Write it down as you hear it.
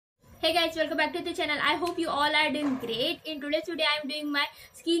Hey guys, welcome back to the channel. I hope you all are doing great. In today's video I am doing my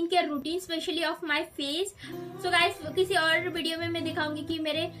skincare routine, especially of my face. So guys, किसी और video में मैं दिखाऊंगी कि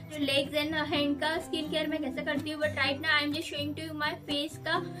मेरे legs and hand का skin care मैं कैसे करती हूँ, but right now I am just showing to you my face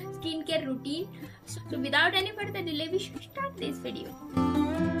का skin care routine. So without any further delay, we should start this video.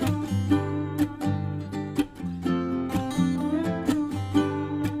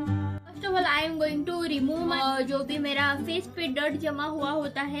 I am going to remove जो भी मेरा face पे dirt जमा हुआ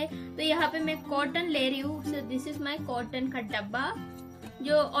होता है, तो यहाँ पे मैं कॉटन ले रही हूँ. So this is my cotton का डब्बा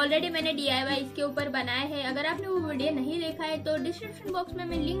जो ऑलरेडी मैंने DIY इसके ऊपर बनाया है. अगर आपने वो वीडियो नहीं देखा है तो डिस्क्रिप्शन बॉक्स में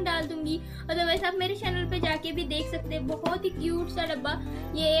मैं लिंक डाल दूंगी. अदरवाइज आप मेरे चैनल पे जाके भी देख सकते हैं. बहुत ही क्यूट सा डब्बा.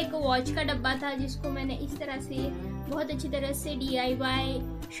 ये एक वॉच का डब्बा था जिसको मैंने इस तरह से बहुत अच्छी तरह से DIY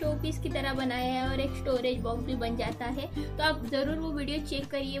शो पीस की तरह बनाया है और एक स्टोरेज बॉक्स भी बन जाता है. तो आप जरूर वो वीडियो चेक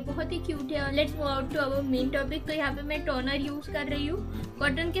करिए, बहुत ही क्यूट है. और let's move out to our main topic. तो यहाँ पे मैं टोनर यूज कर रही हूँ.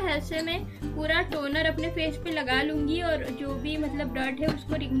 कॉटन के हेल्प से मैं पूरा टोनर अपने फेस पे लगा लूंगी और जो भी मतलब डर्ट है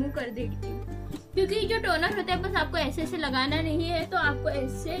उसको रिमूव कर देती हूँ. क्योंकि जो टोनर होता है बस आपको ऐसे ऐसे लगाना नहीं है, तो आपको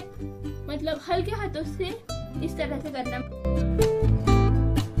ऐसे मतलब हल्के हाथों से इस तरह से करना.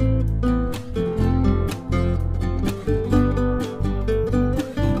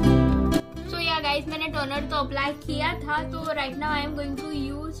 मैंने टोनर तो अप्लाई किया था. तो right now I am going to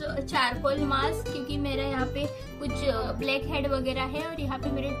use charcoal mask, क्योंकि मेरे यहाँ पे कुछ ब्लैक हेड वगैरह है और यहाँ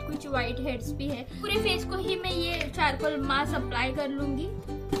पे मेरे कुछ वाइट हेड्स भी है. पूरे फेस को ही मैं ये चारकोल मास्क अप्लाई कर लूंगी.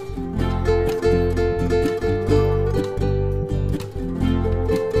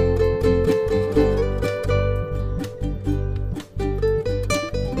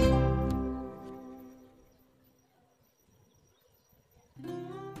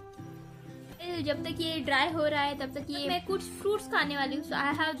 जब तक ये ड्राई हो रहा है तब तक ये मैं कुछ फ्रूट्स खाने वाली हूँ. सो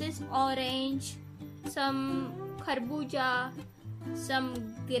आई हैव दिस ऑरेंज, सम खरबूजा, सम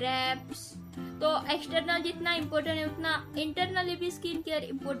ग्रेप्स. तो एक्सटर्नल जितना इम्पोर्टेंट है उतना इंटरनली भी स्किन केयर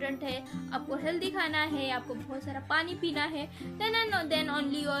इम्पोर्टेंट है. आपको हेल्दी खाना है, आपको बहुत सारा पानी पीना है, then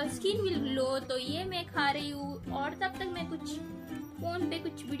only your skin will glow. तो ये मैं खा रही हूँ और तब तक मैं कुछ फोन पे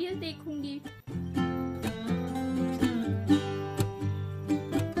कुछ वीडियो देखूंगी.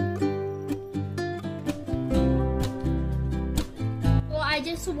 I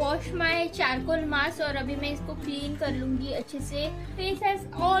just wash my charcoal mask और अभी मैं इसको क्लीन कर लूंगी अच्छे से. Face has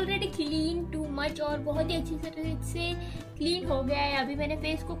already clean too much और बहुत ही अच्छी तरह से क्लीन हो गया है. अभी मैंने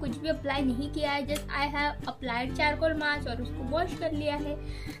फेस को कुछ भी अप्लाई नहीं किया है, just I have applied charcoal mask और उसको वॉश कर लिया है.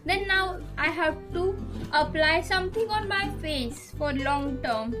 Then now I have to apply something on my face for long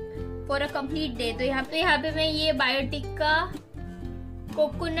term for a complete day. तो यहाँ पे मैं ये बायोटिक का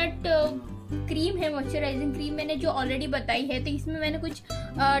कोकोनट क्रीम है, मॉइस्चराइजिंग क्रीम मैंने जो ऑलरेडी बताई है. तो इसमें मैंने कुछ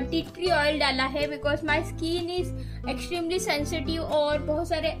टी ट्री ऑयल डाला है because my skin is extremely sensitive और बहुत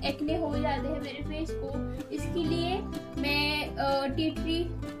सारे एक्ने हो जाते हैं मेरे फेस को. इसके लिए मैं टी ट्री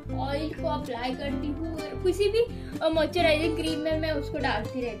ऑयल को अप्लाई करती हूँ और किसी भी मॉइस्चराइजिंग क्रीम में मैं उसको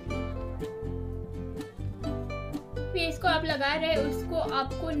डालती रहती हूँ. फेस को आप लगा रहे हैं उसको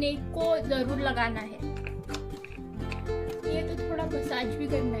आपको नेक को जरूर लगाना है. ये तो थोड़ा मसाज भी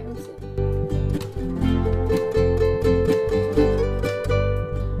करना है उसे.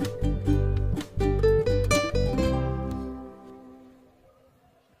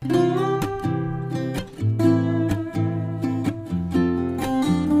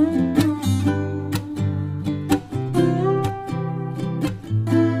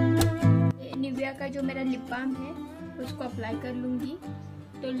 निविया का जो मेरा लिप बाम है उसको अप्लाई कर लूंगी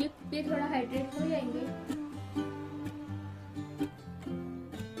तो लिप भी थोड़ा हाइड्रेट हो जाएंगे.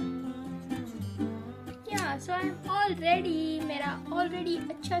 सो आई एम ऑलरेडी मेरा ऑलरेडी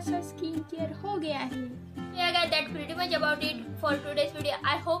अच्छा सा स्किन केयर हो गया है. Yeah guys, that's pretty much about it for today's video.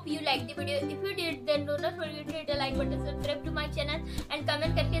 I hope you liked the video. If you did, then do not forget to hit the like button, subscribe to my channel and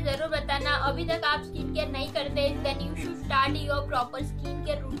comment करके जरूर बताना. अभी तक आप skin care नहीं करते, then you should start your proper skin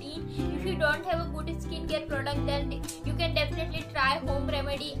care routine. If you don't have a good skin care product, then you can definitely try home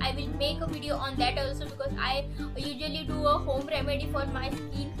remedy. I will make a video on that also because I usually do a home remedy for my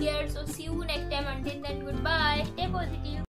skin care. So see you next time. Until then, goodbye. Stay positive.